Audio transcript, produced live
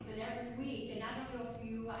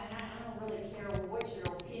and I don't really care what your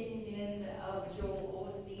opinion is of Joel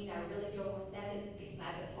Osteen, I really don't, that is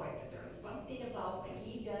beside the point, but there's something about what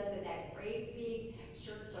he does in that great big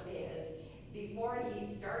church of his, before he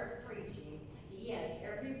starts preaching, he has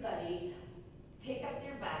everybody pick up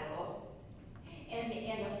their Bible and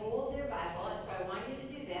hold their Bible, and so I want you to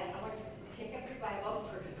do that. I want you to pick up your Bible.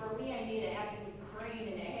 For me, I need an absolute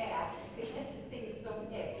crane and a half because this thing is so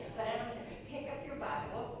big, but I don't care. Pick up your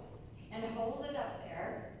Bible and hold it up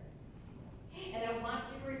there, and I want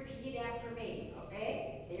you to repeat after me,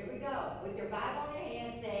 okay? Here we go. With your Bible in your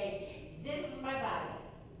hand, say, this is my Bible.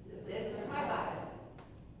 This is my Bible.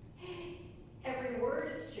 Every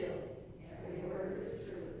word is true. Every word is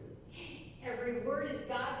true. Every word is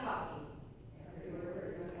God talking. Every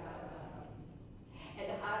word is God talking. And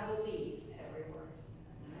I believe every word.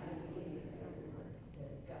 And I believe every word. There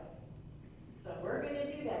you go. So we're going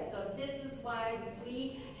to do that. So this is why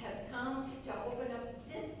we have come to open up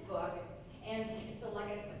this book. And so like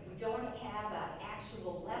I said, we don't have an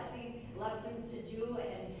actual lesson to do,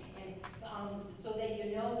 and so that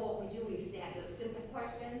you know what we do, we have the simple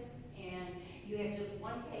questions, and you have just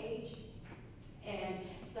one page. And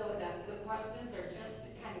so the questions are just to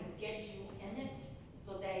kind of get you in it,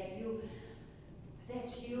 so that you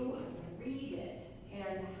read it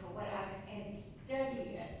and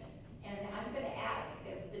study it. And I'm going to ask,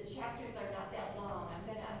 because the chapters are not that long,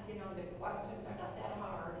 the questions are not that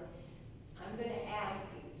hard. I'm going to ask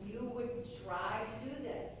if you would try to do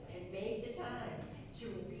this and make the time to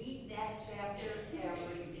read that chapter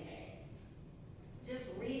every day. Just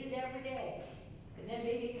read it every day. And then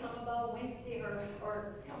maybe come about Wednesday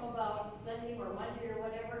or come about Sunday or Monday or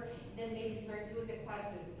whatever, then maybe start doing the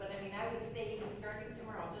questions. But I mean, I would say even starting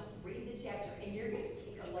tomorrow, just read the chapter, and you're going to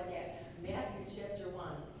take a look at Matthew chapter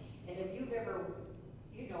 1. And if you've ever,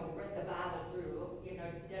 read the Bible through,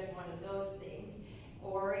 done one of those things,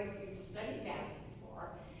 or if you've studied Matthew before,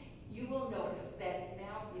 you will notice that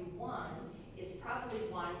Matthew 1 is probably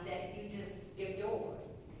one that you just skipped over.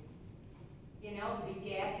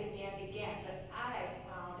 Begat. But I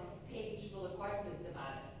found a page full of questions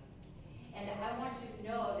about it. And I want you to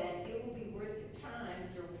know that it will be worth your time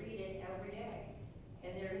to read it every day.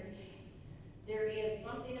 And there is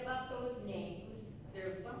something about those names.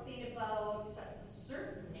 There's something about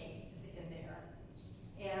certain names in there.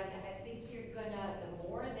 And I think the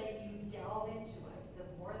more that you delve into it, the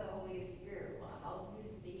more the Holy Spirit will help you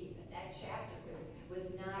see that that chapter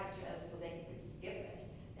was not just so that you could skip it.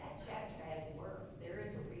 That chapter has worth. There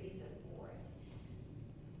is a reason for it.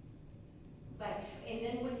 And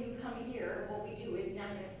then when you come here, what we do is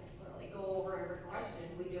not necessarily go over every question.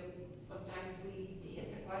 Sometimes we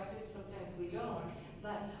hit the question, sometimes we don't.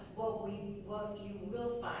 But what you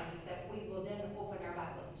will find is that we will then open our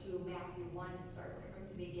Bibles to Matthew 1, start from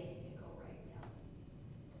the beginning and go right now.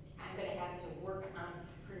 I'm going to have to work on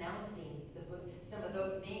pronouncing some of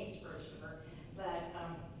those names for sure. But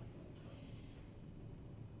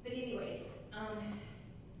anyways,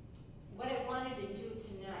 what I wanted to do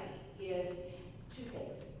tonight is two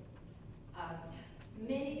things.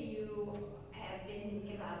 Many of you have been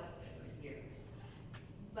in Bible study for years,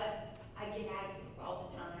 but I get asked this all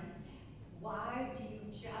the time. Why do you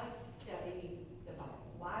just study the Bible?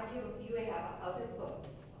 Why do you have other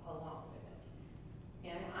books along with it?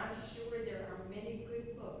 And I'm sure there are many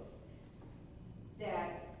good books that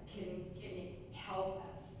can help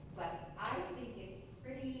us, but I think it's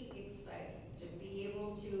pretty exciting to be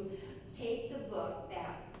able to take the book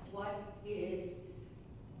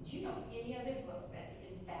do you know any other book that's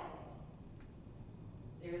infallible?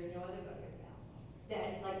 There's no other book infallible.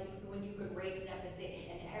 That, like, when you could raise it up and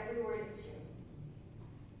say, and every word is true.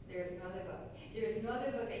 There's no other book. There's no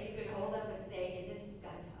other book that you could hold up and say, and this is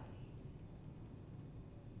God talking.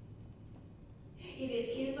 It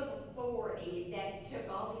is His authority that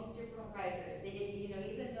took all these different writers.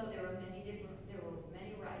 Even though there were many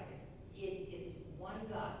writers, it is one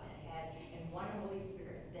God that had, and one Holy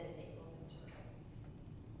Spirit that enabled them to write.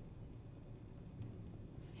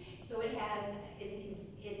 So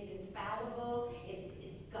it's infallible.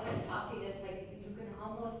 It's God talking. It's like you can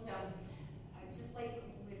almost just like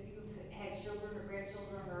if you've had children or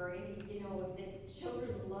grandchildren or any, the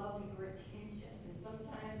children love your attention, and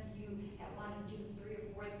sometimes you want to do 3 or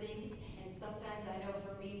 4 things, and sometimes I know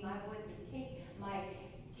for me, my boys would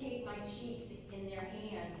take my cheeks in their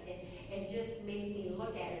hands and just make me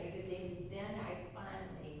look at it, because then I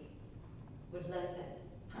finally would listen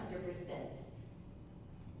 100%.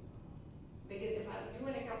 Because if I was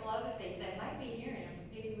doing a couple other things, I might be hearing them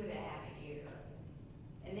maybe with a half an ear.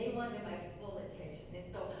 And they wanted my full attention. And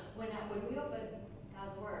so when we open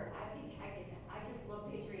God's Word, I just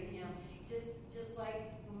love picturing Him just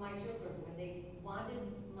like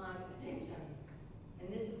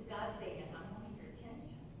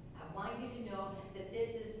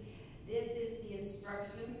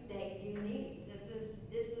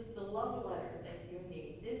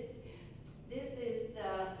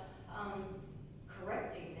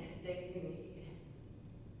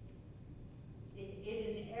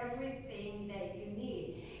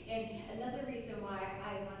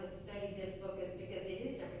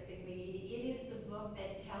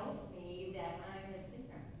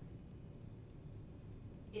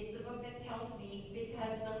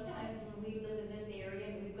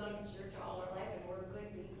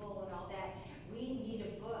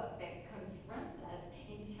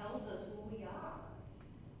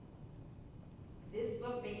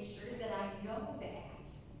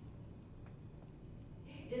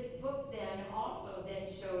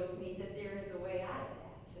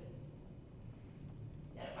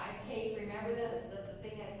remember the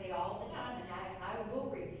thing I say all the time, and I will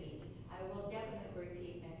repeat. I will definitely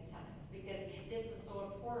repeat many times, because this is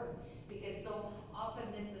so important, because so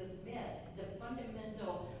often this is missed. The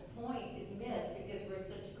fundamental point is missed because we're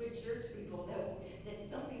such good church people that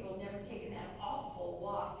some people have never taken that awful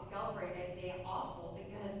walk to Calvary. And I say awful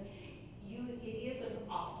because it is an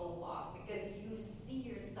awful walk, because you see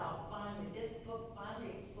yourself finally. This book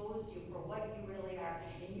finally exposed you for what you really are,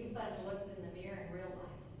 and you finally looked in the mirror and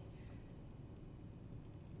realized.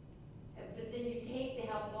 But then you take the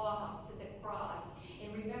help walk to the cross.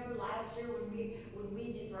 And remember last year when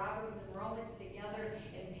we did Roberts and Romans together,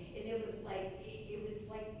 and it was like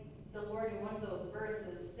the Lord in one of those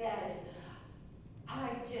verses said, I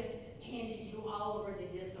just handed you all over to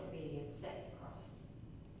disobedience at the cross.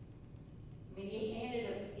 I mean, he handed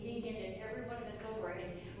every one of us over.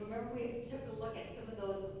 And remember, we took a look at some of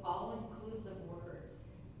those all-inclusive words,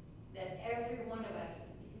 that every one of us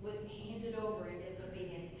was handed over in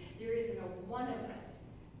disobedience. There isn't a one of us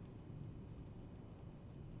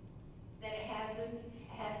that hasn't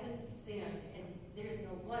sinned, and there's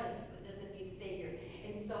no one of us that doesn't need a Savior.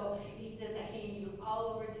 And so he says, I hand you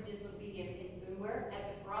all over to disobedience. And we're at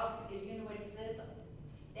the cross, because you know what he says?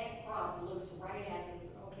 That cross looks right at us.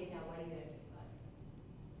 Okay, now what are you going to do about it?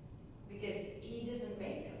 Because he doesn't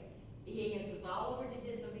make us. He hands us all over to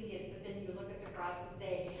disobedience, but then you look at the cross and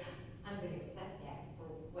say, I'm going to accept that for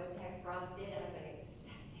what that cross did. I'm going to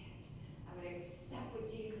accept that. I'm going to accept what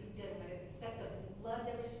Jesus did. I'm going to accept the blood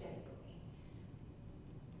that was shed for me.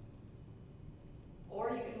 Or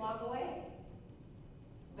you can walk away.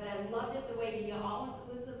 But I loved it the way he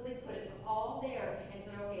all-inclusively put us all there and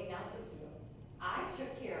said, okay, now it's up to you. I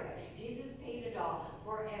took care of it. Jesus paid it all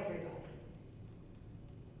for everybody.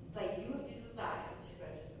 But you have to decide what you're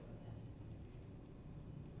going to do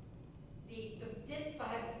with it. This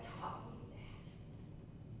Bible taught me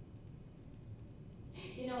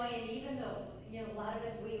that. You know, and even those, a lot of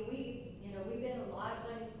us, we've been in a lot of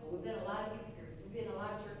Sunday school, we've been in a lot of youth groups, we've been in a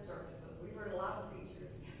lot of church services, we've heard a lot of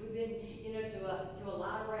preachers, we've been, to a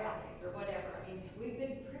lot of rallies or whatever. I mean, we've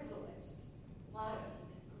been privileged. A lot of us,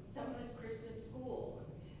 some of us Christian school.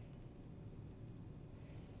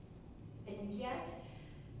 And yet,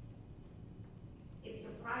 it's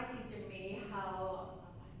surprising to me how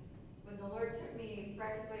when the Lord took me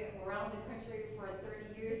practically around the country for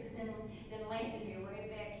 30 years and then landed me right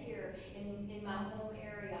back here in my home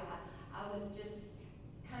area, I was just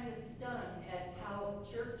kind of stunned at how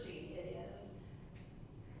churchy it is.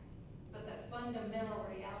 But the fundamental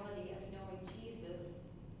reality of knowing Jesus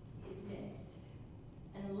is missed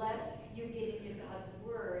unless you get into God's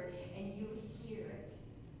Word and you hear it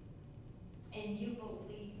and you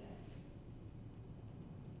believe it.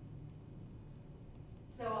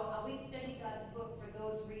 So we study God's book for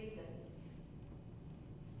those reasons.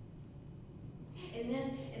 And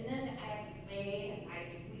then I have to say,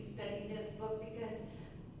 we studied this book because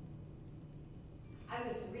I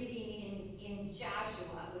was reading in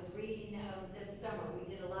Joshua. I was reading this summer.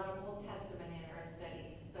 We did a lot of Old Testament in our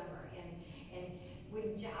study this summer. And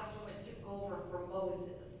when Joshua took over for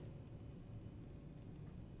Moses,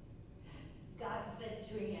 God said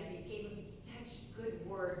to him, he gave him such good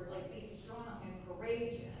words, like be strong and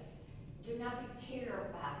courageous. Do not be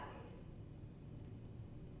terrified,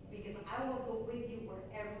 because I will go with you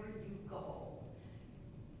wherever you go.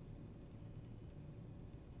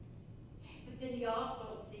 But then he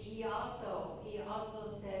also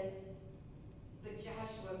says, but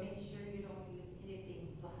Joshua, make sure you don't use anything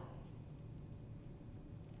but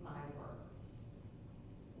my words.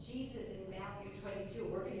 Jesus in Matthew 22,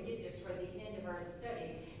 we're going to get there toward the end of our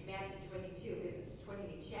study, Matthew 22, because it's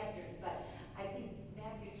 28 chapters, but I think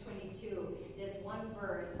Matthew 22, this one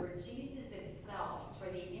verse where Jesus himself,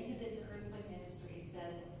 toward the end of his earthly ministry,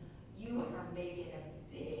 says, you are making a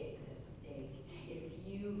big mistake if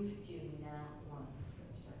you do not want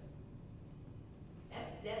Scripture.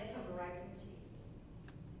 That's coming right from Jesus.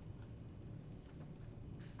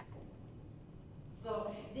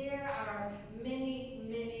 So there are many,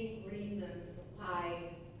 many reasons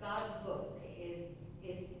why God's book is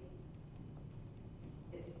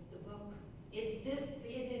the book. It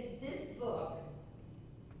is this book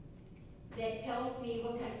that tells me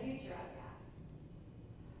what kind of future I've got.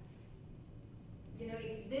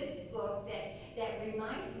 It's this book that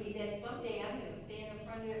reminds me that someday I'm going to stand in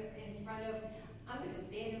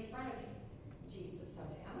front of Jesus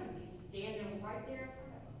someday. I'm going to be standing right there in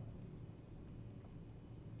front of him.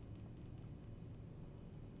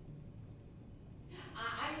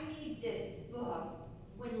 I need this book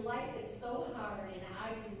when life is so hard and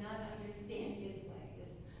I do not understand his ways.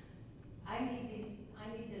 I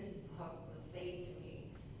need this book to say to me,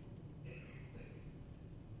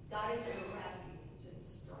 God is your refuge and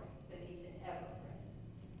strength, and He's ever present.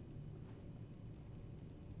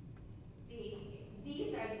 See,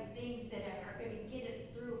 these are the things that are going to get us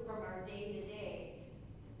through from our day to day.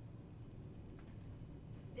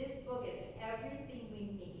 This book is everything we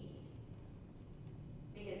need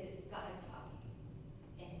because it's God talking,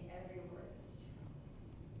 and every word is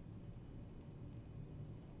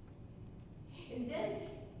true. And then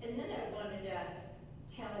I wanted to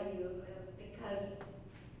tell you, because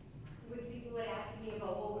when people would ask me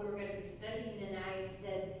about what we were going to be studying, and I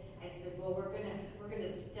said, well, we're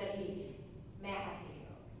gonna study Matthew.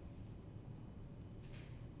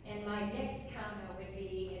 And my next comment would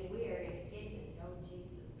be, and we are going to get to know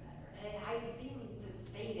Jesus better. And I seem to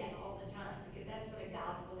say that all the time because that's what a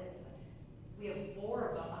gospel is. We have 4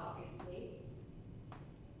 of them, obviously.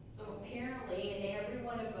 So apparently, and every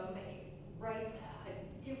one of them writes a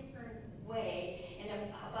different way and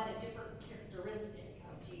about a different characteristic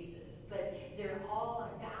of Jesus. But they're all a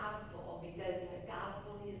gospel because the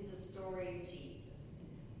gospel is the story of Jesus.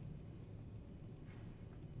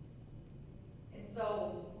 And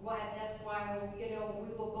so that's why, we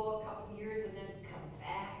will go a couple years and then come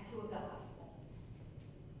back to a gospel.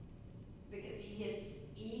 Because he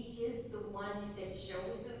is the one that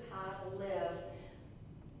shows us how to live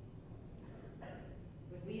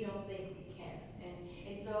when we don't think we can.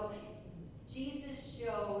 And so Jesus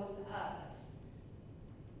shows us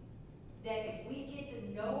that if we get to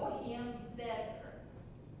know Him better,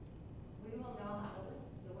 we will know how to live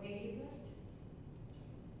the way He lived.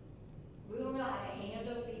 We will know how to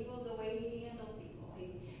handle people the way He handled people.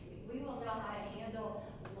 We will know how to handle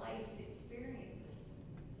life's experiences.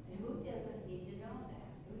 And who doesn't need to know that?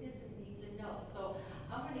 Who doesn't need to know? So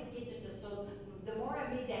I'm going to get to this. So the more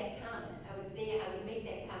I made that comment, I would make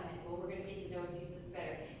that comment, well, we're going to get to know Jesus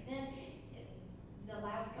better. Then the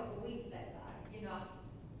last couple of weeks I thought,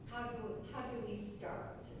 how do we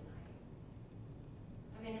start tonight?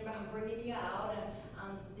 I mean, I'm bringing you out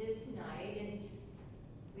on this night, and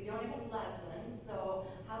we don't have a lesson, so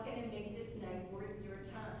how can I make this night worth your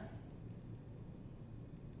time?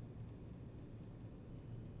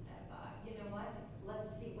 I thought, you know what? Let's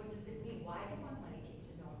see, what does it mean? Why do I want to get to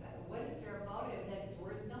know him better? What is there about him that is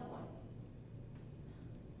worth knowing?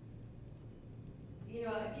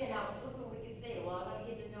 Again, how flippant we could say, well, I want to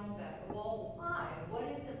get to know him better. Well, why? What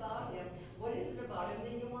is it about him? What is it about him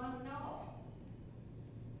that you want to know?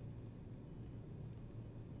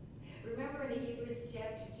 Remember in Hebrews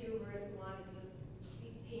chapter 2, verse 1, it says,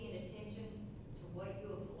 keep paying attention to what you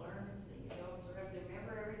have learned so you don't drift.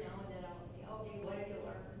 Remember every now and then I'll say, okay, what have you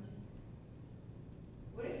learned?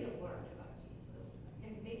 What have you learned about Jesus?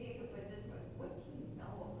 And maybe I could put it this way, what do you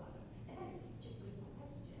know about him? That is such a good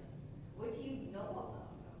question. What do you know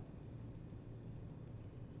about him?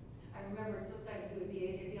 I remember sometimes it'd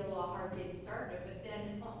be a little hard getting started, but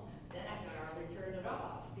then I could hardly turn it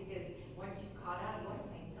off because once you caught on, what do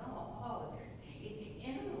I know? It's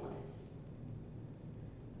endless.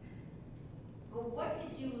 But what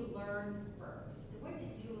did you learn first? What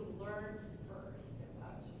did you learn first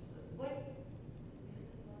about Jesus?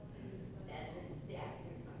 That's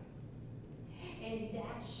exactly right. And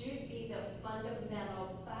that should be the fundamental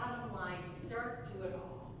bottom line start to it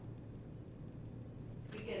all.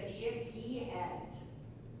 Because if he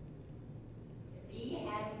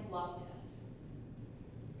hadn't loved us,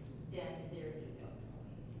 then there'd be no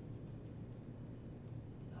point.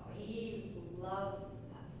 So he loved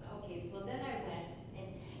us. Okay, so then I went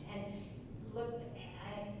and looked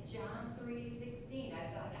at John 3:16. I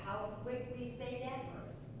thought, how quick we say that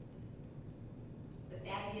verse. But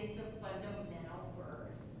that is the fundamental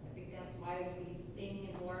verse. I think that's why we sing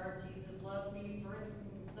and learn Jesus Loves Me first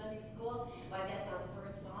in Sunday school. Why that's our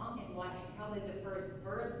first song, and why probably the first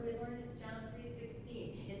verse we learn is John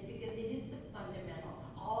 3:16. It's because it is the fundamental.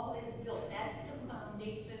 All is built. That's the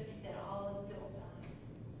foundation that all is built on.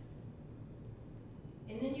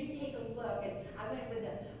 And then you take a look, and I went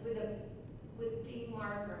with a big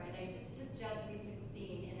marker, and I just took John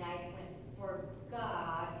 3:16, and I went for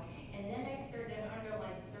God, and then I started to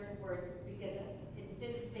underline certain words because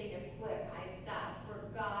instead of saying it quick, I stopped. For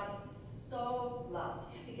God so loved.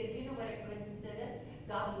 Because you know what I could have said it?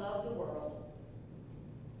 God loved the world.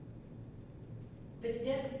 But it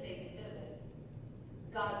doesn't say that, does it?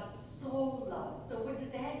 God so loved. So what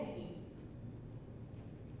does that mean?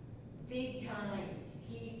 Big time.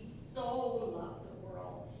 He so loved the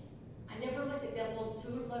world. I never looked at that little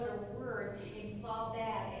 2-letter word and saw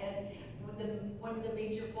that as one of the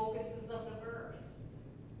major focuses of the verse.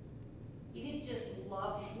 He didn't just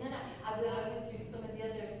love. And then I went through some of the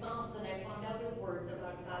other Psalms and I found other words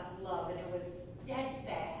about God's love, and it was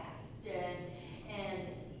steadfast and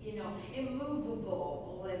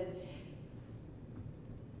immovable, and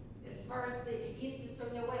as far as the east is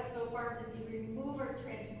from the west, so far does he remove our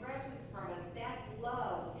transgressions from us. That's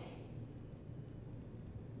love.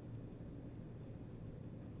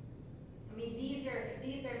 I mean, these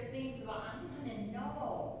are things about, I want to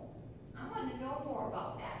know. I want to know more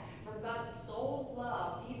about that. For God so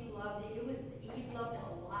loved, he loved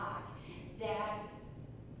a lot that,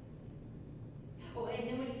 oh, and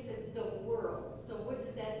then when he said the world, so what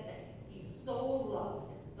does that say? He so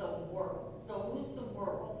loved the world. So who's the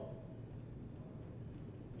world?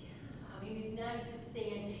 I mean, he's not just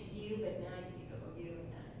saying you, but not you, you,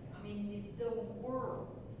 not, I mean, the world.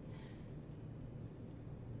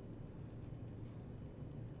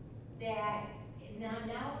 That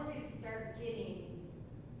now we're going to start getting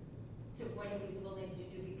to what he was willing to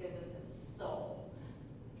do because of the soul.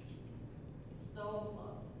 So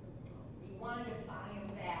loved. He wanted to buy him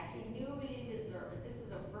back. He knew he didn't deserve it. This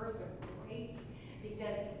is a verse of grace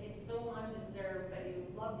because it's so undeserved, but he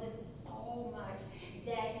loved us so much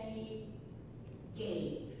that he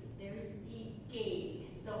gave. He gave.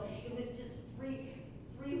 So it was just free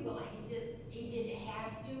will. He didn't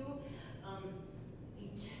have to. He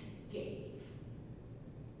just gave.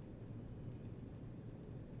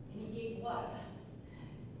 And he gave what?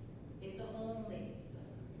 His only son.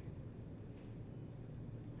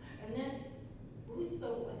 And then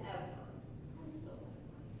whosoever.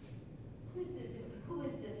 Who is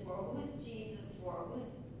this for? Who is Jesus for? Who's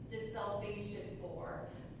this salvation for?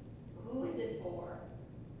 Who is it for?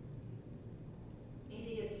 It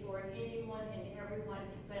is for anyone and everyone,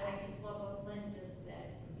 but I just love what Lynn just said.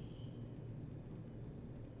 Me.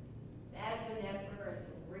 That's when that verse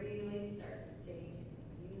really starts changing.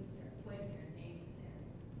 You start putting your name there.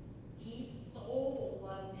 He so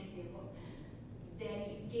loved you that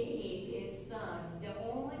he gave his son, the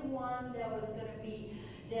only one that was going to be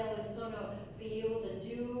able to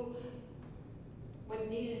do what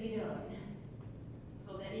needed to be done,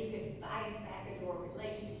 so that he could buy us back into a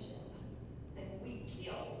relationship that we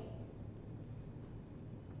killed.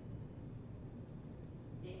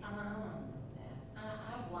 I want that. I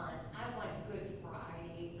want Good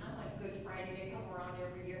Friday. I want Good Friday to come around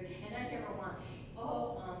every year, and I never want, I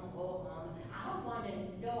want to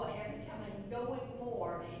know it. Every time I know it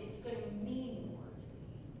more, it's going to mean more to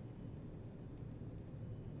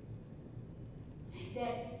me.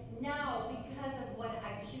 That now, because of what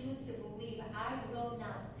I choose to believe, I will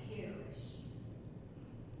not perish.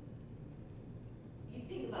 You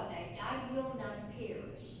think about that. I will not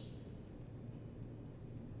perish.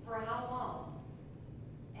 For how long?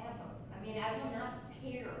 Ever. I mean, I will not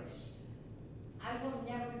perish. I will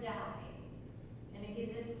never die. And again,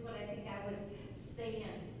 this is what I think I was saying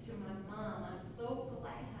to my mom. I'm so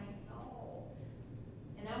glad I know.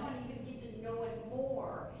 And I want to even get to know it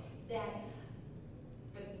more. That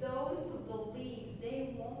for those who believe,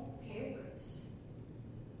 they won't perish.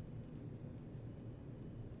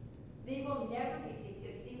 They will never be sick.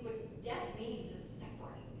 Because see, what death means is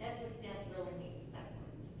separate. That's what death really means, separate.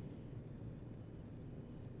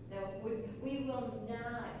 That we will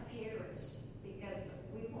not perish because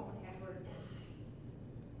we won't ever die.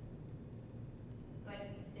 But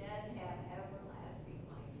instead have everlasting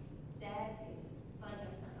life. That is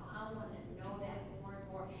fundamental. I want to know that more and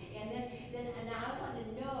more. And I want to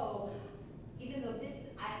know, even though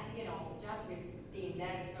this, John 3:16,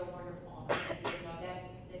 that is so wonderful.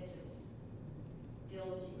 That just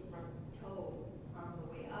fills you from toe on the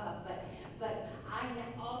way up. But I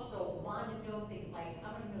also want to know things like,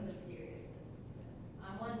 I want to know the seriousness of sin.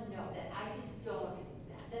 I want to know that I just don't,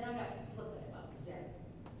 that I'm not flippant about sin.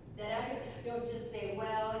 That I don't just say,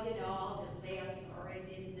 well, I'll just say I'm sorry at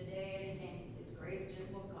the end of the day, and His grace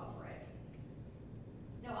just will cover it.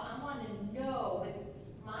 No, I want to know what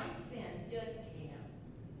my sin does to Him.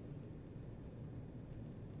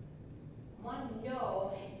 I want to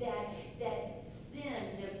know that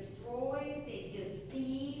sin destroys, it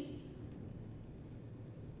deceives.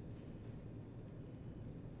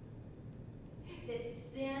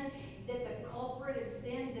 That the culprit of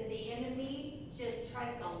sin, that the enemy just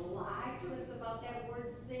tries to lie to us about that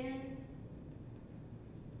word sin.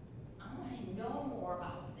 I want to know more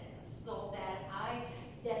about this so that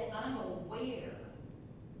I'm aware.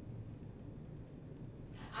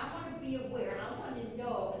 I want to be aware. I want to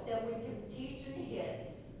know that when temptation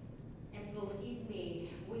hits, and believe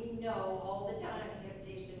me, we know all the time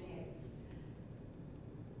temptation hits.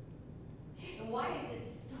 And why is it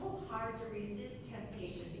so hard to resist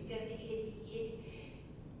temptation? Because it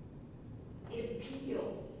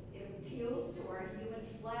appeals. It appeals to our human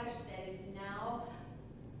flesh that is now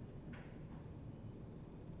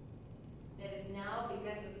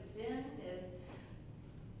because of sin is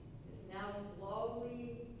now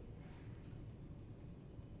slowly,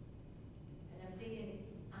 and I'm thinking,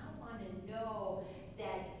 I want to know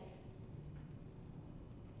that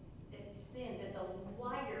sin, that the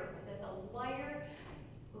liar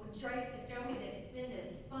who tries to tell me that sin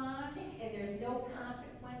is fun and there's no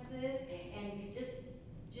consequences and you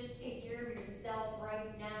just take care of yourself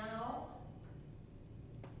right now.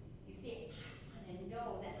 You see, I want to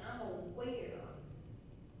know that I'm aware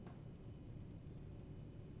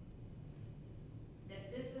that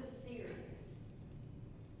this is serious.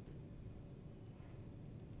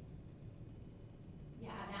 Yeah,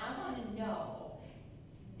 and I want to know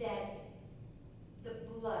that the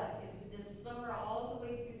blood is this summer all the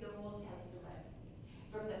way through the Old Testament,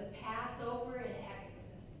 from the Passover and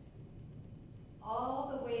Exodus,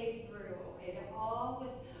 all the way through. It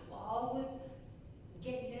always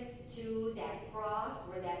getting us to that cross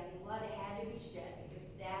where that blood had to be shed, because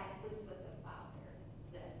that was what the Father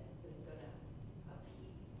said was going to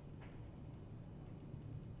appease.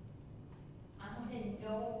 I want to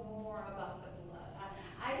know more about the blood.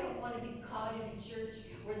 I don't want to be caught in a church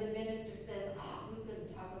where the minister says, who's going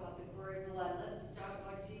to talk about the glory of blood? Let's just talk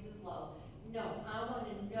about Jesus' love. No, I want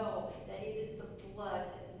to know that it is the blood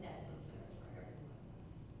that's necessary for every one of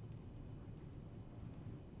us.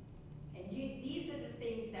 And these are the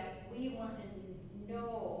things that we want to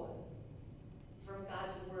know from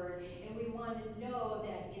God's word. And we want to know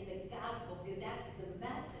that in the gospel, because that's the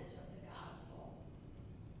message of the gospel.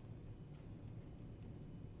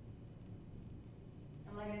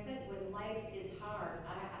 And like I said, when life is hard,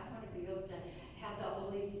 I want to be able to have the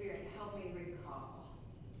Holy Spirit help me recall,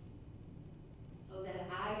 so that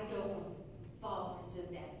I don't fall into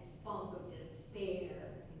that funk of despair,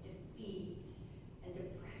 and defeat, and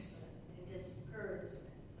depression, and discouragement.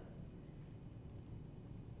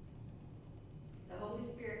 The Holy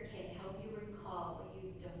Spirit can help you recall what you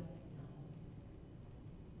don't know.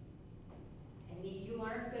 And you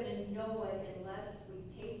aren't going to know it unless we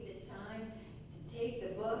take the time to take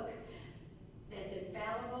the book that's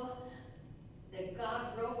infallible, that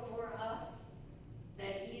God wrote for us,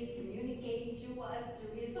 that He is communicating to us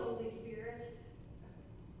through His Holy Spirit,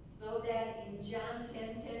 so that in John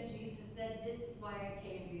 10:10, Jesus said, this is why I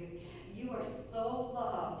came, because you are so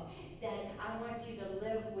loved that I want you to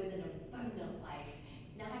live with an abundant life,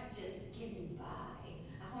 not just getting by.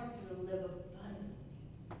 I want you to live abundantly.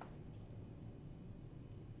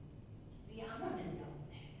 See, I want to know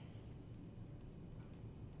that.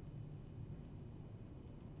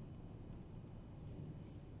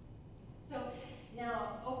 So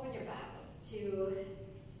now open your Bibles to 2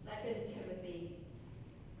 Timothy.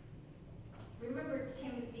 Remember,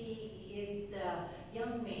 Timothy is the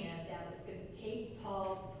young man that was going to take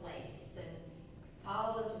Paul's place. And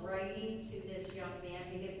Paul is writing to this young man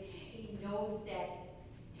because he knows that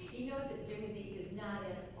Timothy is not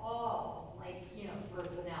at all like,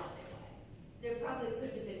 personality-wise. There probably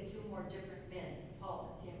could have been two more different men,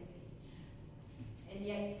 Paul and Timothy. And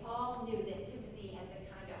yet Paul knew that Timothy had the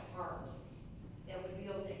kind of heart that would be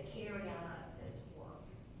able to carry on this work.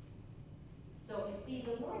 So, see,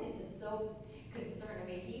 the Lord isn't so concerned. I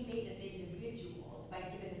mean, He made us individuals by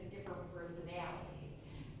giving us different personalities.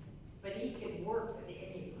 But He can work with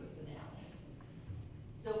any personality.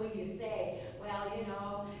 So when you say, well,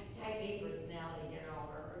 type A personality,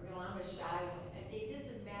 or I'm a shy one, it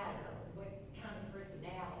doesn't matter what kind of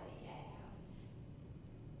personality you have.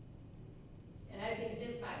 And I think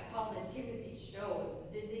just by Paul and Timothy shows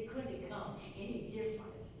that they couldn't come any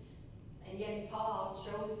different. And yet Paul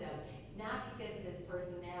chose them, not because of his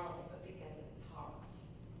personality, but because of his heart.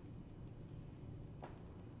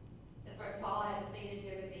 That's why Paul had to say to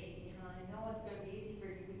Timothy, I know it's going to be easy for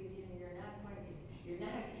you because you're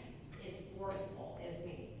not as forceful as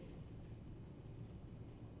me.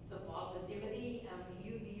 So Paul said, Timothy,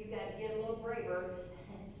 you got to get a little braver.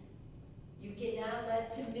 You cannot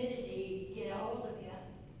let timidity get a hold of you.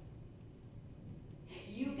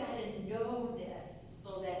 You got to know this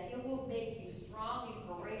so that it will make you strong and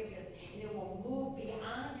courageous, and it will move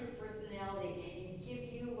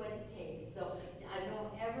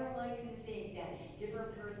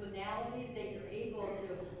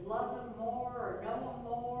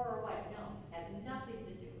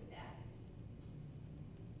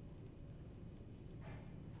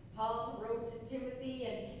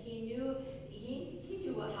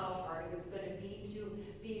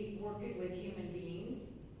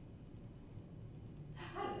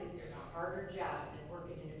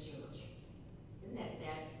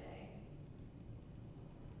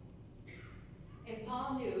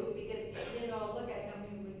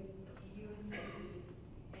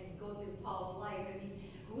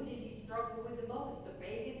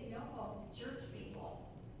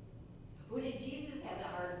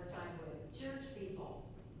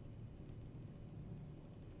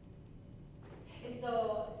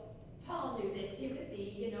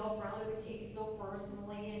probably would take it so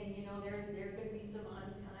personally, and, there could be some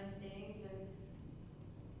unkind things, and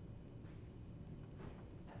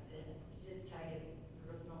I have to just tell you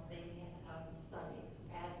a personal thing on Sunday, this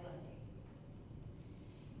past Sunday.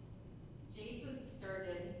 Jason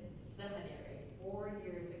started seminary 4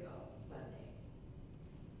 years ago Sunday.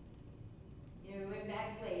 We went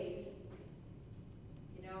back late.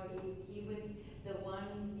 He was the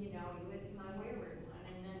one, he was my wayward one,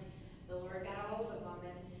 and then the Lord got a hold of him,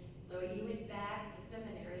 and so he went back to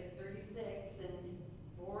seminary at 36, and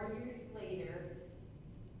 4 years later,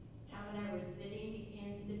 Tom and I were sitting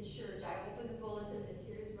in the church. I opened the bulletin, the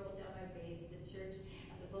tears rolled down my face. The church,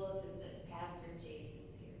 the bulletin said, Pastor Jason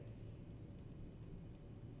Pierce.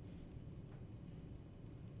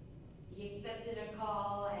 He accepted a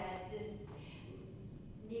call at this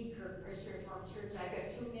Neinkirk Christian Reformed Church. I got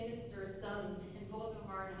 2 minister sons, and both of them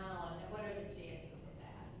are in Holland. And what are the chances of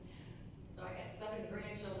that? So I got 7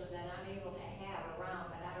 grandchildren that I'm able to have around,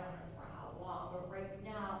 but I don't know for how long. But right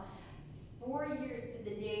now, 4 years to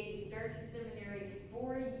the day he started seminary,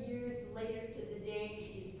 4 years later to the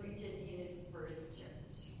day he's preaching in his first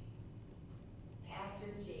church. Pastor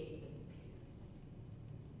Jason Pierce.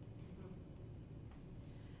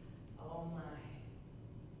 Oh my.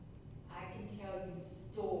 I can tell you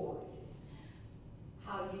stories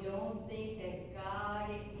how you don't think that God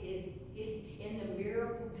is in the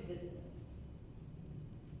miracle business,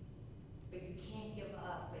 but you can't give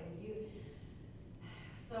up, and you.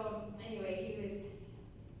 So anyway,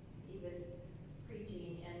 he was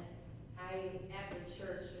preaching, and after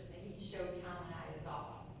church he showed Tom and I his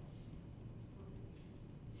office.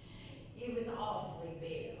 It was awfully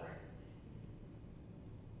bare.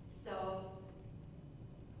 So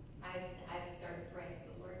I started praying, so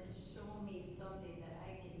Lord, just show me something that I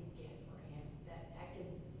can get for him,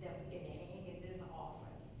 that we can hang in this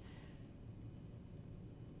office.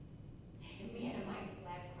 And man, am I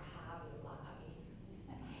glad for Hobby Lobby.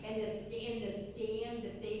 And the stand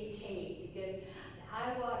that they take, because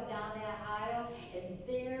I walked down that aisle, and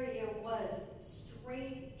there it was,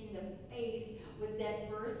 straight in the face, was that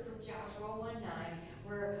verse from Joshua 1:9,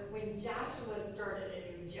 where when Joshua started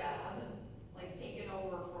a new job, like taking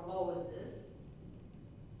over for Moses,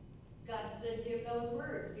 God said to him those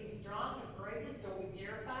words, be strong and courageous, don't be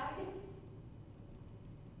terrified.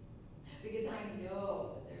 Because I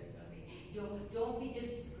know that there's going to be, don't be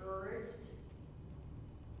discouraged.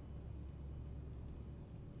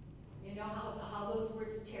 You know how those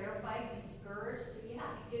words, terrified, discouraged? Yeah,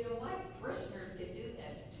 you know what? Parishioners can do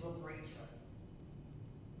that to a preacher,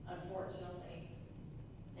 unfortunately.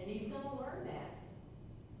 And he's going to learn that.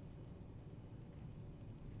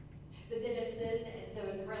 But then it says,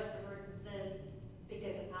 the rest of the verse says,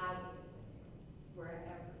 because I will be with you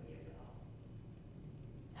wherever you go.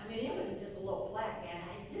 I mean, it wasn't just a little plaque, man.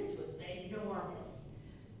 This was enormous.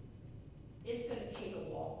 It's going to take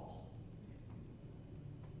a wall.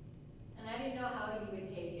 And I didn't know how he would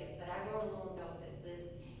take it, but I wrote a little note that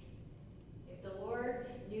says, if the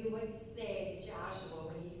Lord knew what to say to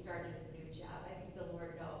Joshua when he started a new job, I think the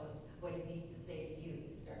Lord knows what he needs to say to you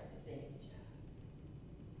to start the same job.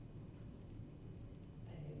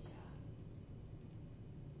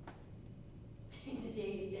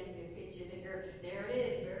 Today you sent me a picture there it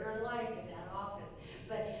is, bare life in that office.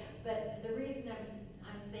 But the reason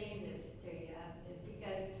I'm saying this to you is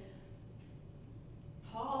because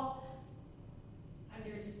Paul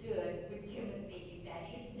understood with Timothy that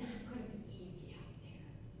it's not going to be easy out there.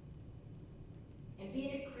 And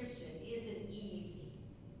being a Christian isn't easy.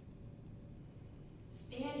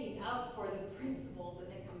 Standing up for the principles and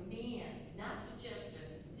the commands, not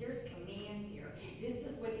suggestions, there's commands here. This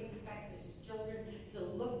is what he expects his children to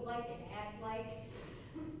look like and act like.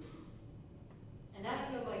 And I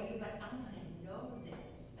don't know about you, but I'm going to know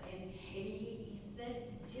this. And he said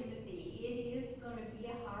to Timothy, it is going to be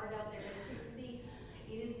hard out there. But Timothy,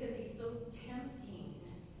 it is going to be so tempting.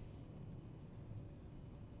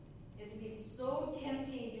 It's going to be so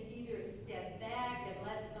tempting to either step back and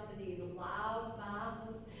let some of these loud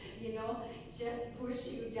mouths, just push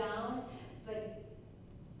you down. But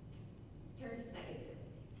turn to 2 Timothy.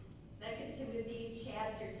 2 Timothy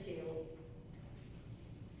chapter 2.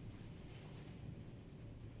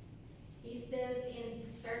 He says,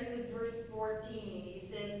 starting with verse 14, he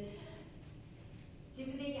says,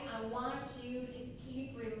 Timothy, I want you to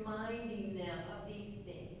keep reminding them of these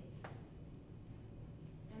things.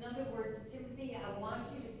 In other words, Timothy, I want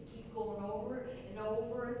you to keep going over and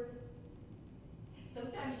over.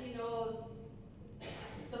 Sometimes,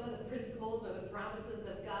 some of the principles or the promises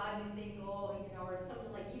of God, you think, or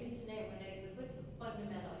something like even tonight when I said, what's the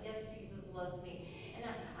fundamental? Yes, Jesus loves me. And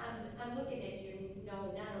I'm looking at you, not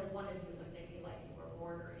a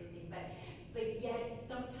but yet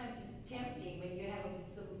sometimes it's tempting when you have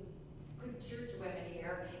some good church women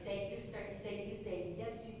here that you say,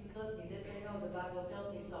 yes, Jesus loves me, this I know, the Bible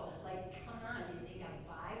tells me so. Like, come on, you think I'm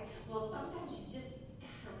 5? Well, sometimes you just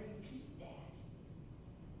gotta repeat that.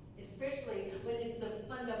 Especially when it's the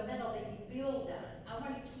fundamental that you build on. I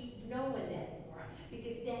want to keep knowing that more,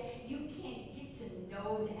 because that you can't get to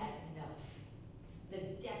know that enough. The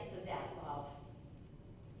depth of that love.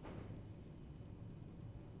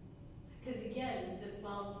 Because again, the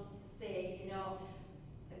Psalms say,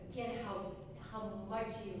 again, how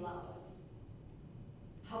much he loves.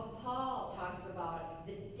 How Paul talks about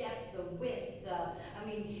the depth, the width,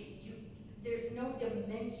 there's no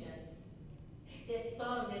dimensions. That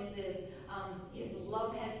song that says, his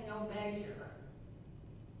love has no measure.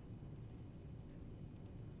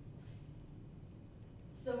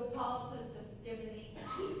 So Paul says to Timothy,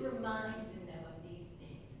 keep reminding them of these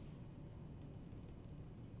things.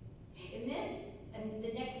 And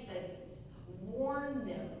the next sentence, warn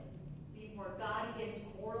them before God gets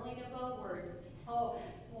quarreling about words. Oh,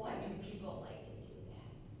 boy, do people like to do that.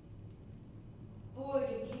 Boy,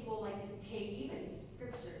 do people like to take even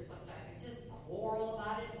scripture sometimes and just quarrel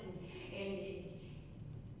about it.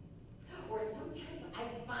 Or sometimes I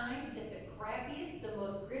find that the crappiest, the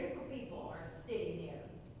most critical people are sitting there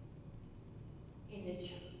in the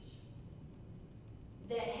church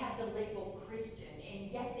that have the label Christian,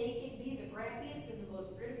 and yet they can be the crappiest and the most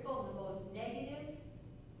critical and the most negative,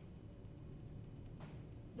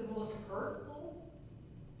 the most hurtful.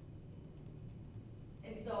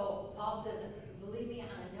 And so Paul says, believe me, I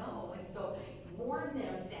know. And so warn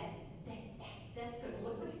them that's good.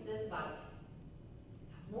 Look what he says about it.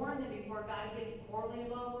 Warn them before God gets quarreling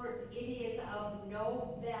about words. It is of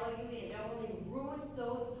no value. It only ruins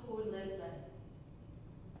those who listen.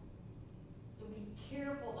 So be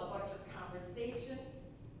careful about your conversation.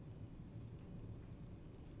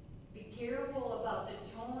 Be careful about the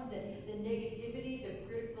tone, the negativity, the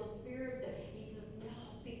critical spirit. He says, no,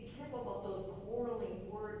 be careful about those quarreling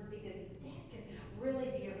words, because that can really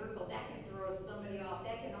be hurtful. That can throw somebody off.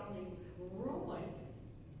 That can only ruin.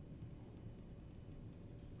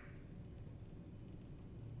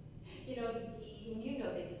 You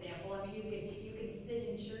know the example. You can sit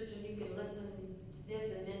in church and you can listen to this,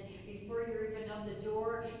 and then before you're even out the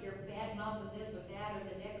door, you're bad mouthing this or that or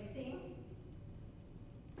the next thing.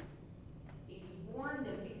 He's warned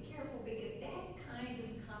them, be careful, because that kind of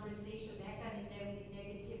conversation, that kind of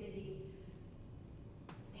negativity,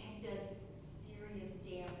 that does serious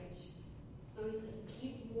damage. So he says,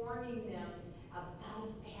 keep warning them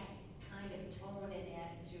about that kind of tone and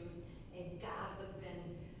attitude and gossip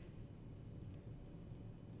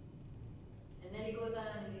and then he goes on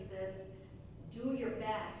and he says, do your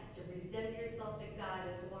best to present yourself to God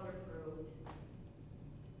as one approved.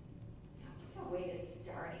 What a way to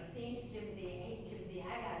start. He's saying to Timothy, hey Timothy,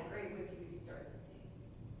 I got a great way for you to start the day.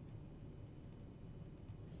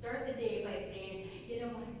 Start the day by saying, you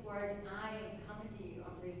know what, Lord, I am coming to you.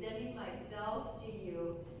 I'm presenting myself to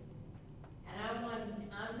you. And I'm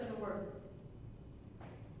going to work.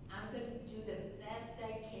 I'm going to do the best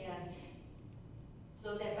I can,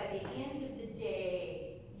 so that by the end of the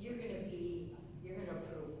day, you're going to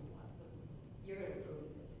approve. You're going to approve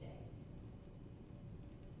this day.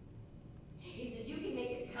 He says you can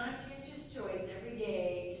make a conscientious choice every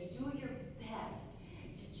day to do your best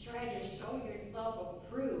to try to show yourself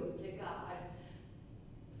approved to God,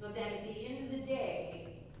 so that at the end of the day,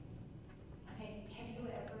 have you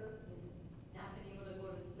ever not been able to go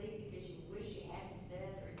to sleep because you wish you hadn't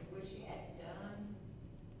said or you wish you hadn't done?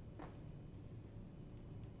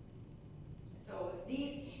 So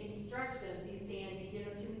these instructions, he's saying,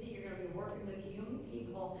 Timothy, you're going to be working with human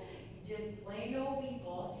people, just plain old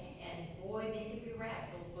people, and boy, they can be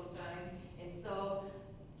rascals sometimes. And so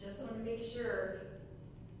just want to make sure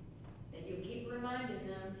that you keep reminding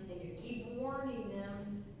them and you keep warning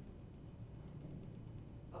them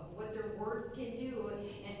of what their words can do,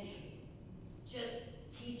 and just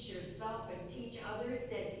teach yourself and teach others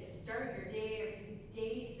that you start your day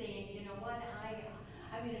saying, you know what,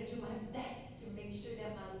 I'm going to do my best to make sure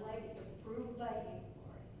that my life is approved by you,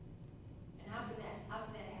 Lord. And how can that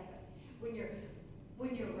happen? When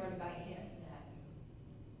you're run by Him, not you.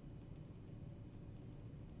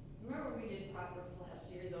 Remember we did Proverbs last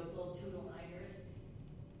year, those little two-liners?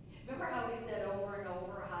 Remember how we said over and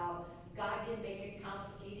over how God didn't make it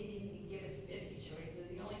complicated, He didn't give us 50 choices,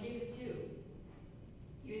 He only gave us 2.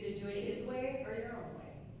 You either do it His way or your own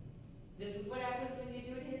way. This is what happens when you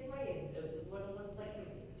do it His way, and this is what it looks like when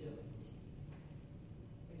you do it.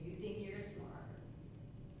 When you think you're smarter.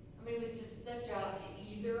 It was just such a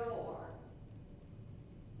either or.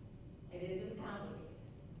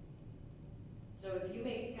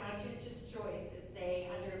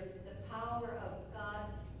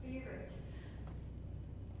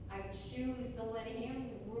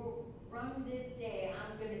 from this day,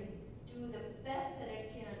 I'm going to do the best that I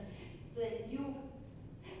can, that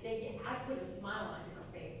I put a smile on your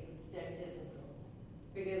face instead of disapproval.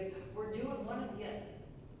 Because we're doing one or the other.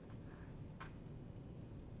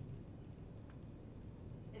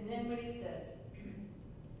 And then what he says,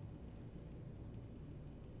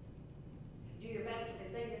 do your best to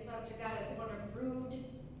present yourself to God as one approved,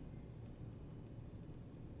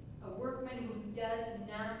 a workman who does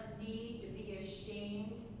not need to be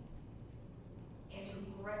ashamed and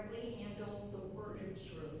who correctly handles the word of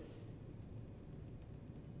truth.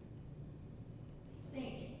 Just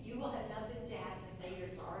think, you will have nothing to have to say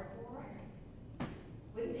you're sorry for.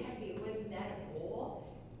 Wasn't that a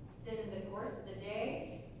goal? That in the course of the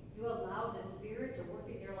day, you allow the Spirit to work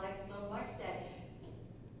in your life so much that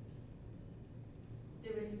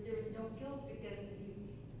there was no guilt because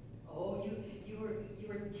you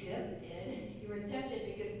were tempted. You were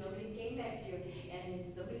tempted because somebody came at you and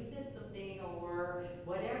somebody said something or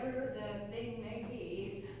whatever the thing may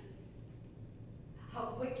be. How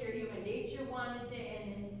quick your human nature wanted to,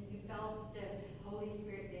 and then you felt the Holy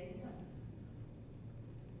Spirit saying no.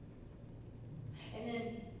 And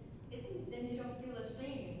then you don't feel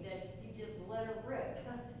ashamed that you just let it rip,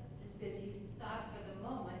 just because you thought for the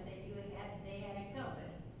moment that they had it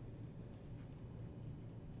coming.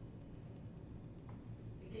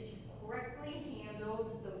 Because you correctly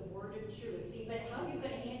handled the word of truth. See, but how are you going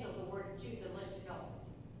to handle the word of truth unless you know it?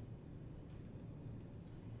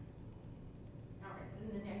 All right, then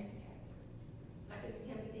the next chapter. 2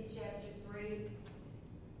 Timothy chapter 3.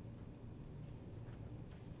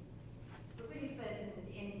 Look what he says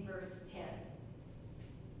in verse 10.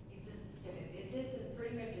 He says to Timothy, this is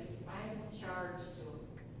pretty much his final charge to him.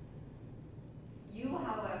 You,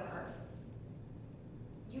 however,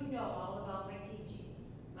 you know all about my teaching,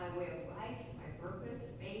 my way of life, my purpose,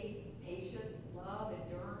 faith, patience, love,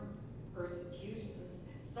 endurance, persecutions,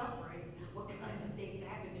 sufferings, what kinds of things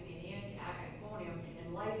happened to me in Antioch, Iconium,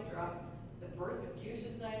 and Lystra, the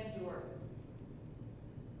persecutions I endured.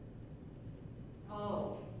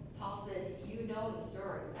 Oh, Paul said, you know the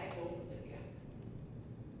stories. I told them to you.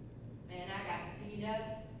 Man, I got beat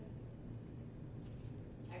up.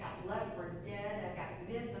 I got left for dead. I got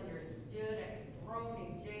misunderstood. I got thrown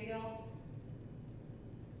in jail.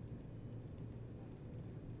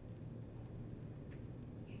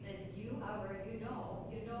 He said, you, however, you know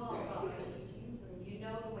all about my teachings, and you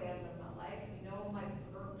know the way I live my life. You know my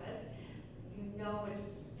purpose. You know what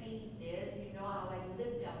faith is. You know how I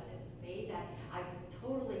lived out this faith. I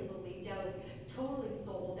totally believed. I was totally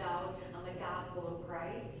sold out on the gospel of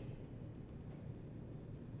Christ.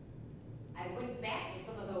 I went back to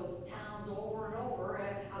some of those towns over and over.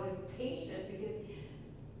 I was patient because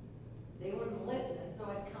they wouldn't listen, so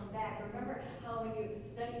I'd come back. Remember how when you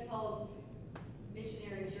studied Paul's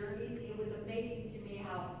missionary journeys, it was amazing to me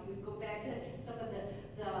how he would go back to some of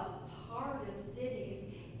the hardest cities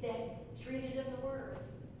that treated him the worst.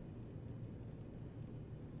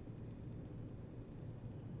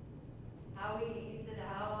 How he said,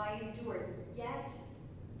 how I endured, yet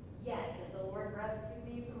did the Lord rescue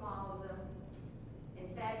me from all of them.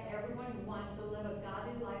 In fact, everyone who wants to live a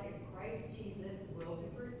godly life in Christ Jesus will be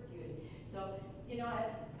persecuted. So,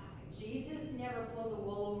 Jesus never pulled the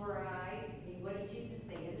wool over our eyes. What did Jesus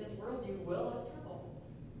say? In this world you will have trouble.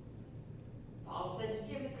 Paul said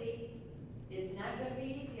to Timothy, it's not going to be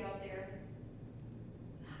easy out there.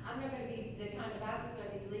 I'm not going to be the kind of Bible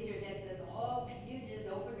study leader that says, oh, you just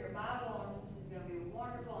open your Bible and it's just going to be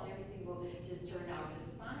wonderful and everything will just turn out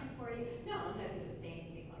just fine for you. No, I'm not going to say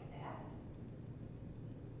anything like that.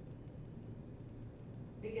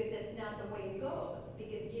 Because that's not the way it goes.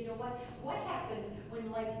 Because you know what? What happens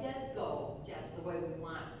when life does go just the way we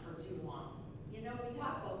want for too long? We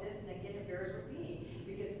talk about this and again it bears repeating.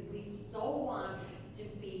 Because we so want to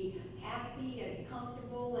be happy and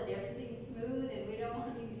comfortable and everything smooth, and we don't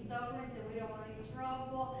want any sufferings, and we don't want any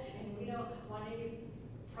trouble, and we don't want any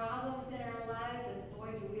problems in our lives, and boy,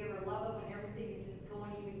 do we ever love it when everything is just going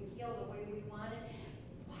even keel the way we want it.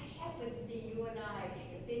 What happens to you and I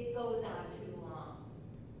if it goes on too long?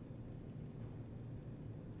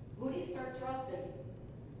 Who do you start trusting?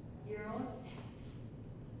 Your own self.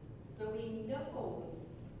 So he knows.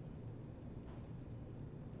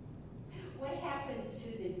 What happened to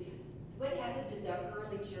the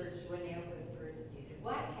early church when it was persecuted?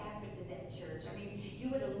 What happened to that church? I mean, you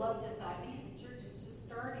would have loved to thought, man, the church is just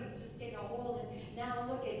starting, it's just getting a hold, and now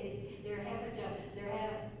look at it, they're having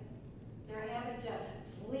to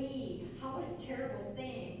flee. How a terrible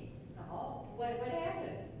thing. No, what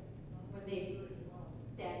happened?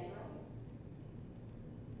 That's right.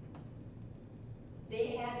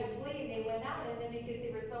 They had to flee, and they went out, and then because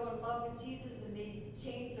they were so in love with Jesus and they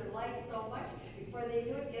changed their life so much before they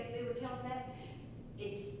knew it. Guess they were telling them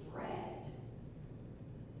it spread.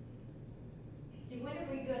 See, when are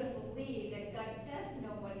we going to believe that God does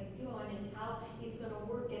know what He's doing and how He's going to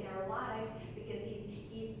work in our lives because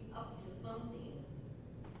He's up to something?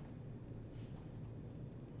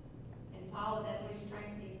 And Paul, that's what he's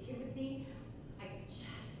trying to say. Timothy, I just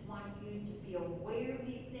want you to be aware of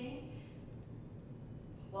these things.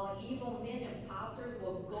 While evil men and impostors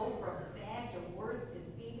will go from bad to worse,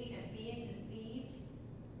 deceiving and being deceived.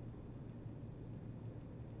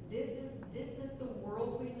 This is the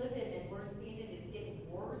world we live in, and we're seeing it is getting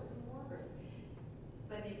worse and worse.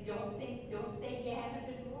 But don't say you haven't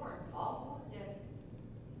been warned. Paul warned us.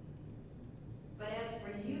 But as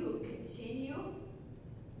for you, continue.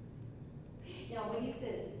 Now when he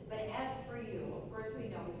says, but as for you, of course we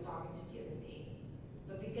know he's talking to Timothy.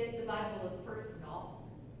 But because the Bible is personal,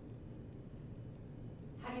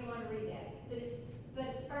 how do you want to read that? But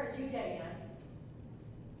as far as you, Diane,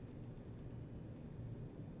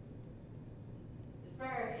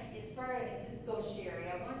 as far as this goes, Sherry,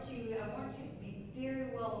 I want you to be very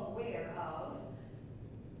well aware of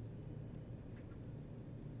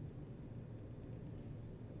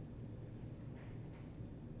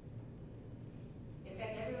in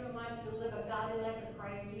fact, everyone wants to live a godly life in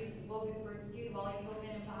Christ Jesus will be persecuted, while evil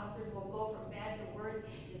men and impostors will go from bad to worse,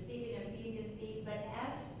 deceiving and being deceived. But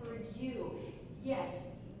as for you, yes,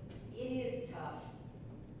 it is tough.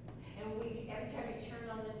 And every time we turn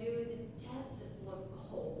on the news, it does just look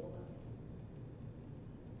hopeless.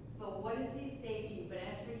 But what does he say to you? But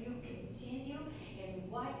as for you, continue in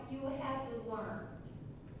what you have learned.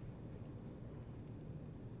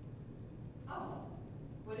 Oh,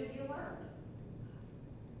 what have you learned?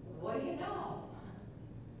 What do you know?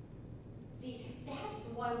 See, that's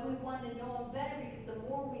why we want to know them better, because the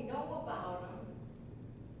more we know about them,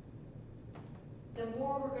 the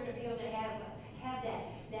more we're going to be able to have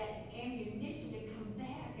that ammunition to come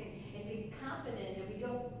back and be confident that we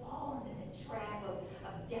don't fall into the trap of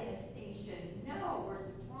devastation. No, we're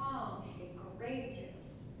strong and courageous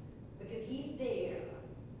because He's there.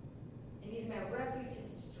 And He's my refuge and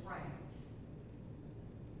strength.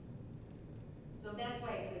 So that's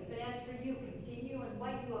why it says, but as for you, continue in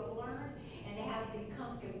what you have learned and have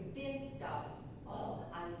become convinced of. Oh,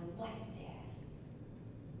 I like that.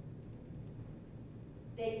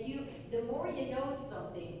 That the more you know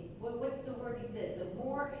something, what's the word he says? The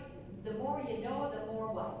more you know, the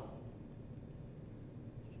more what?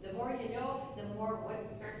 The more you know, the more what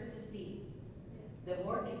starts with the C. The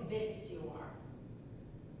more convinced you are.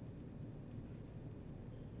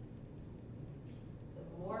 The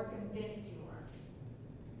more convinced you are.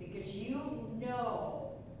 Because you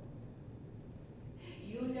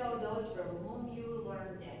know those from whom you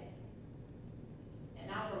learned it. And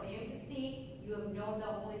now from infancy, you have known the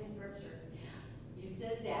Holy Scriptures. He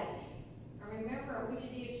says that. And remember, who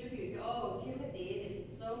did he attribute? Oh, Timothy, it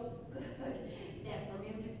is so good that from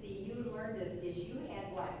infancy you learned this, because you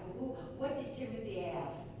had what? What did Timothy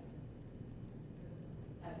have?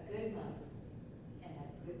 A good mother and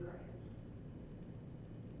a good grandmother.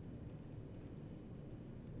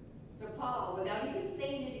 So Paul, without even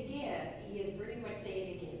saying it again, he is pretty much saying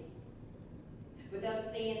it again.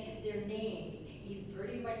 Without saying their names, he's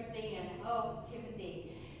pretty much saying, oh,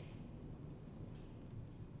 Timothy,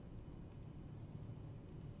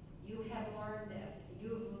 you have learned this.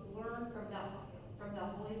 You've learned from the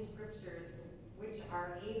Holy Scriptures, which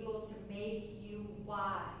are able to make you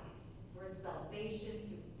wise for salvation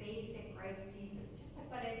through faith in Christ Jesus. Just like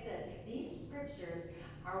what I said, these Scriptures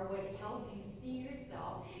are what help you see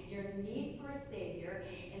yourself, your need for a Savior,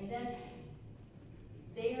 and then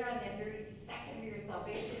there on that very second of your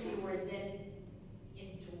salvation, you were then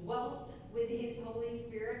indwelt with His Holy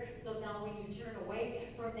Spirit. So now when you turn away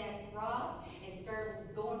from that cross and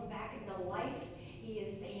start going back into life, He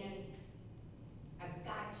is saying, I've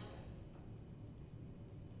got you.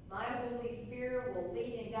 My Holy Spirit will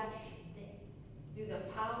lead and guide through the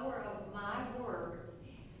power of my words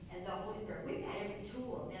and the Holy Spirit. We've got every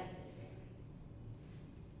tool necessary.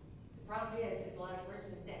 The problem is there's a lot of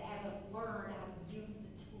Christians that haven't learned how to use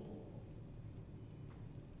the tools.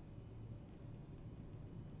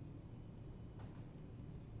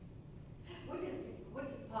 What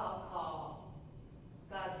does Paul call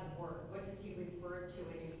God's word? What does he refer to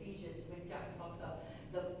in Ephesians when he talks about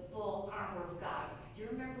the full armor of God? Do you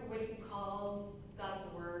remember what he calls God's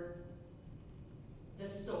word? The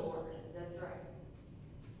sword. That's right.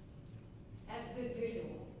 That's a good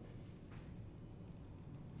visual.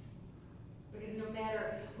 Because no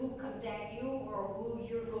matter who comes at you,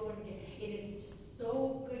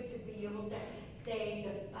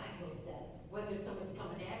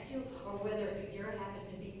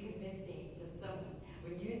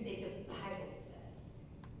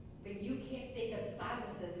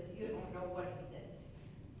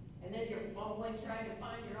 trying to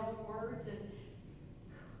find your own words, and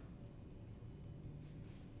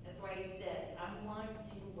that's why he says, I'm wanting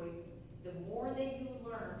you, the more that you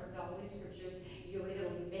learn from the Holy Scriptures,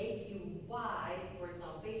 it'll make you wise for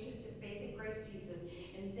salvation through faith in Christ Jesus.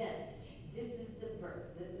 And then, this is the verse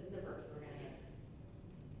we're going to hit.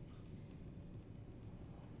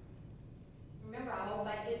 Remember, I hope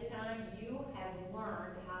by this time you have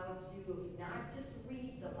learned how to not just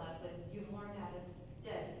read the lesson, you've learned how to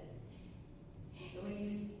study. And when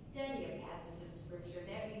you study a passage of Scripture,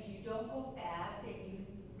 that means you don't go fast and you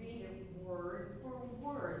read it word for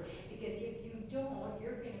word. Because if you don't,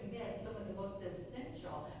 you're going to miss some of the most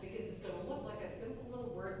essential, because it's going to look like a simple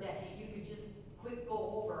little word that you could just quick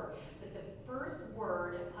go over. But the first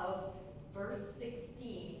word of verse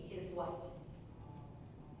 16 is what?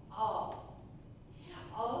 All.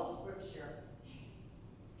 All Scripture.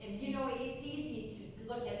 And it's easy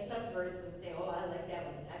to look at some verses and say, oh, I like that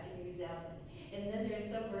one, I can use that one. And then there's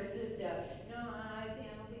some verses that, no, I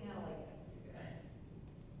don't think I like that.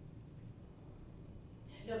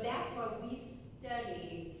 No, that's what we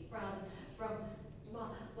study from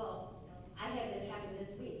well, I had this happen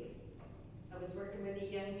this week. I was working with a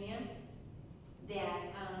young man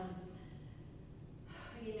that,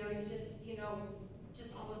 he's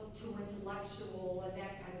just almost too intellectual and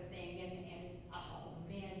that kind of thing. And oh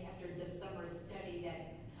man, after the summer study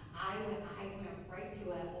that I went right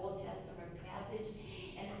to an Old Testament passage,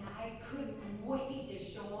 and I couldn't wait to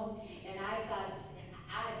show him. And I thought,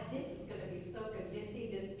 this is going to be so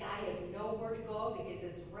convincing. This guy has nowhere to go because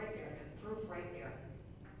it's right there, proof right there.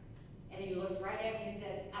 And he looked right at me and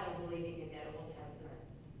said, I don't believe you in that Old Testament.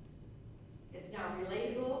 It's not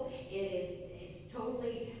relatable. It's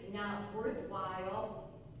totally not worthwhile.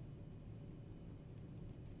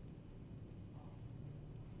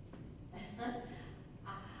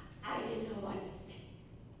 I didn't know what to say.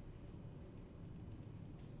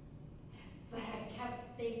 But I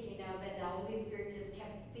kept thinking of it. The Holy Spirit just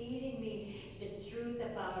kept feeding me the truth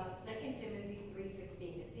about 2 Timothy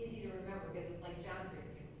 3:16. It's easy to remember because it's like John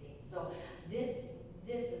 3:16. So this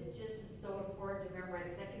is just so important to remember.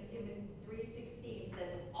 2 Timothy 3:16 says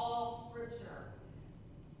all Scripture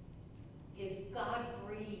is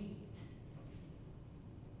God-breathed.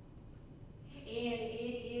 And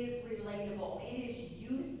it is relatable. It is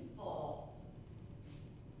useful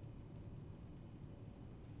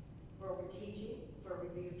for teaching, for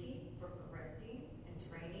rebuking, for correcting, and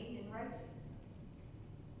training in righteousness.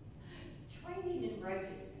 Training in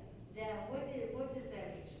righteousness. What does that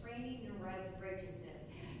mean? Training in righteousness.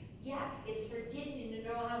 Yeah, it's for getting you to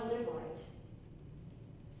know how to live right.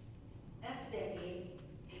 That's what that means.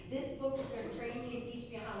 This book is going to train me and teach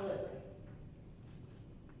me how to live right.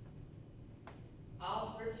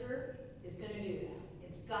 All Scripture is going to do that.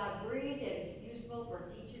 It's God-breathed, and it's useful for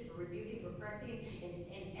teaching, for rebuking, for correcting,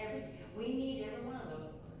 and everything. We need every one of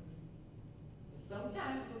those words.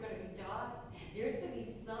 Sometimes we're going to be taught. There's going to be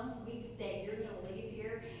some weeks that you're going to leave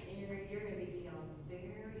here, and you're going to be feeling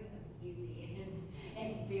very uneasy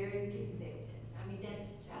and very convicted. I mean,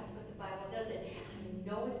 that's just what the Bible does. I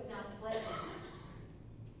know it's not pleasant.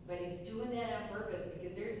 But he's doing that on purpose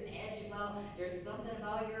because there's something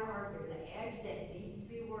about your heart, there's an edge that needs to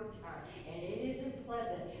be worked on. And it isn't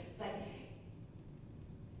pleasant, but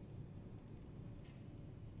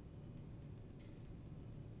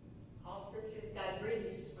all Scripture is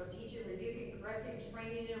God-breathed for teaching, rebuking, correcting,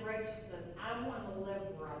 training in righteousness. I want to live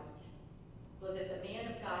right so that the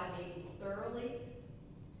man of God may be thoroughly,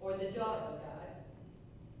 or the daughter of God,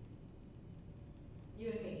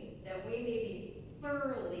 you and me, that we may be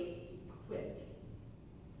thoroughly equipped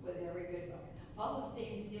with every good work. Paul is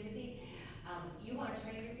saying to Timothy, you want to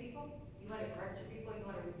train your people, you want to correct your people, you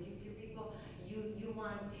want to rebuke your people, you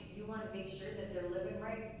want to make sure that they're living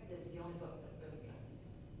right. This is the only book that's going to be on.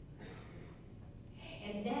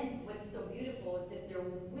 And then what's so beautiful is that they're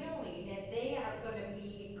willing, that they are going to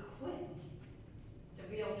be equipped to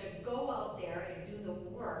be able to go out there and do the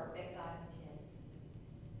work that God intended.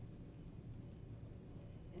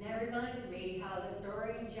 And that reminded me how the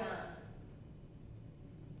story in John,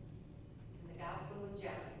 in the Gospel of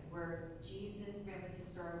John, where Jesus, remember the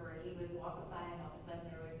story where he was walking by and all of a sudden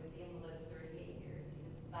there was this invalid of 38 years. He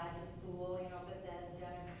was by this pool,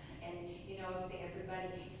 Bethesda, and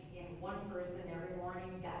everybody, one person every morning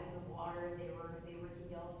got in the water and they were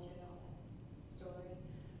healed, that story.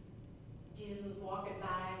 Jesus was walking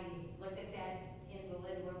by and he looked at that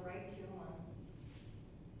invalid and went right to him.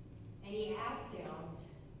 And he asked him,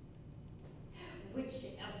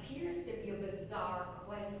 which appears to be a bizarre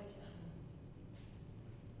question,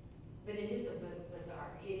 but it isn't bizarre,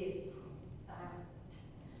 it is profound.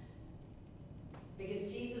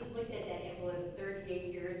 Because Jesus looked at that invalid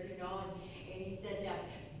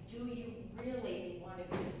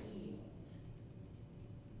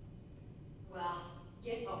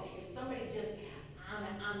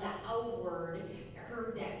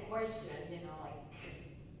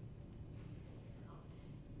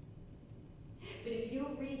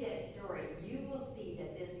read that story, you will see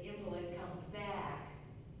that this invalid comes back.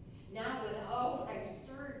 Not with, oh, I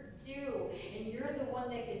sure do, and you're the one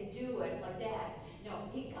that can do it, like that. No,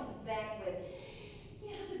 he comes back with,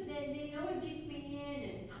 yeah, but then no one gets me in,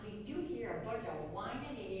 and I mean, you hear a bunch of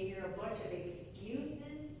whining, and you hear a bunch of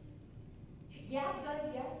excuses. Yeah, but.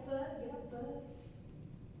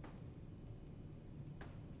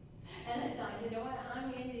 And I thought, you know what,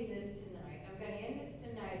 I'm ending this tonight. I'm going to end this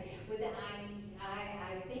tonight with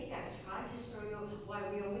I think I tried to show you why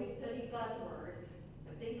we always study God's Word.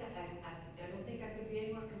 I don't think I could be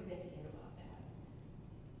any more convincing about that.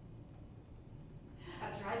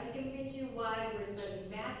 I've tried to convince you why we're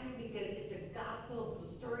studying Matthew, because it's a gospel,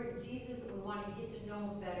 it's the story of Jesus, and we want to get to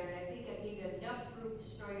know him better. And I think I gave you enough proof to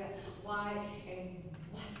show you why and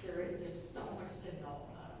what there is. There's so much to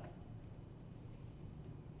know about him.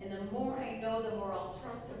 And the more I know, the more I'll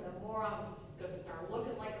trust him, the more I'm just going to start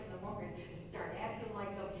looking like him, the more I'm going to start acting like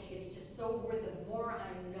him. It's just so worth it. The more I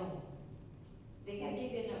know. I think I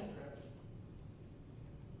gave you enough proof.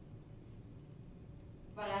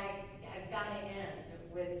 But I've got to end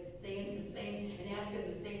with saying the same and asking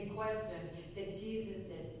the same question that Jesus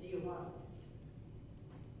said, do you want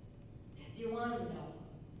it? Do you want to know?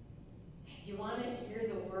 Do you want to hear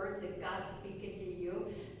the words that God's speaking to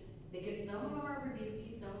you? Because some of them are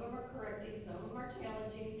rebuking, some of them are correcting, some of them are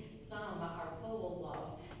challenging, some are full of love.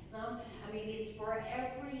 It's for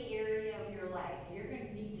every area of your life. You're going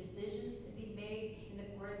to need decisions to be made in the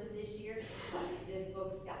course of this year. This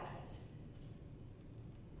book's got it.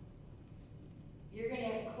 You're going to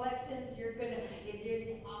have questions.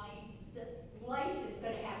 Life is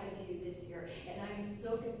going to happen to you this year. And I'm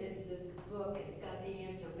so convinced this book has got the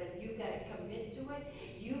answer. But you've got to commit to it.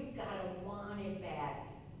 You've got to want it bad.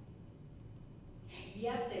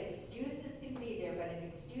 Yep, the excuses can be there, but an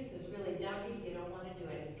excuse is really dumpy. You don't want to do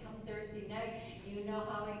it. And come Thursday night, you know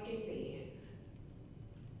how it can be.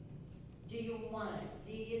 Do you want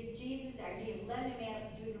it? Is Jesus, are you letting him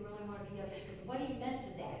ask, do you really want to be healed? Because what he meant to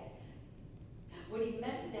that,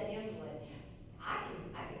 invalid, I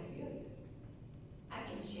can heal you. I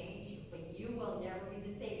can change you, but you will never be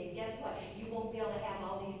the same. And guess what? You won't be able to have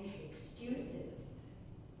all these excuses.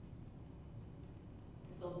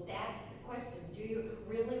 And so that's the question. Do you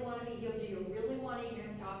really want to be healed? Do you really want to hear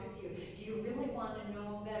him talking to you? Do you really want to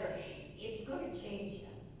know him better? It's going to change you.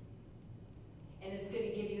 And it's going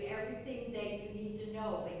to give you everything that you need to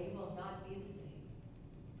know, but you will not be the same.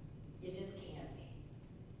 You just can't be.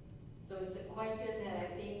 So it's a question that I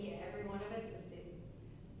think every one of us is in.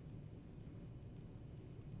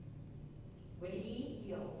 When he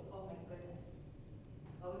heals, oh my goodness,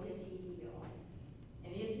 oh does he heal.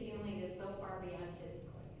 And his healing is so far beyond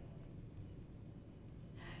physical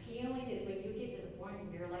healing. Healing is when you get to the point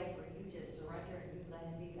in your life where you just surrender and you let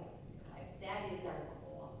him be God in your life. That is our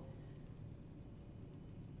goal.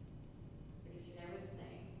 Because you're never the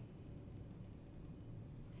same.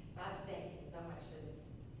 Father, thank you so much for this.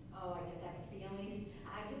 Oh, I just have a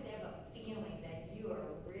feeling that you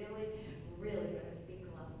are really, really going to speak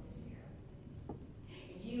love this year.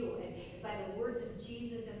 You, and by the words of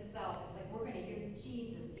Jesus himself, it's like we're going to hear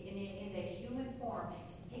Jesus in the human form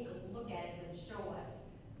just take a look at us and show us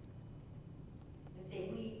and say,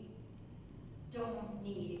 we don't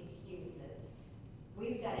need excuses.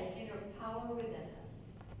 We've got an inner power within us.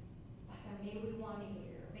 Maybe we want to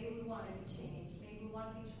hear. Maybe we want to be changed. Maybe we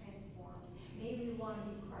want to be transformed. Maybe we want to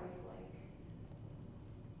be Christ-like.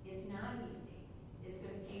 It's not easy. It's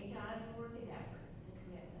going to take time and work and effort and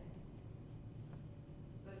commitment.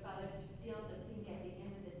 But Father, to be able to think at the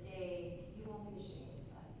end of the day, you won't be ashamed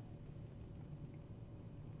of us.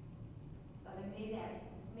 Father, may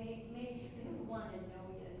we want to know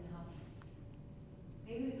you enough.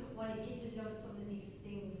 Maybe we want to get to know some of these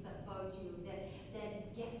things about you that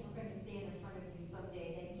yes, we're going to stand in front of you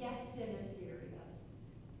someday. That yes, in a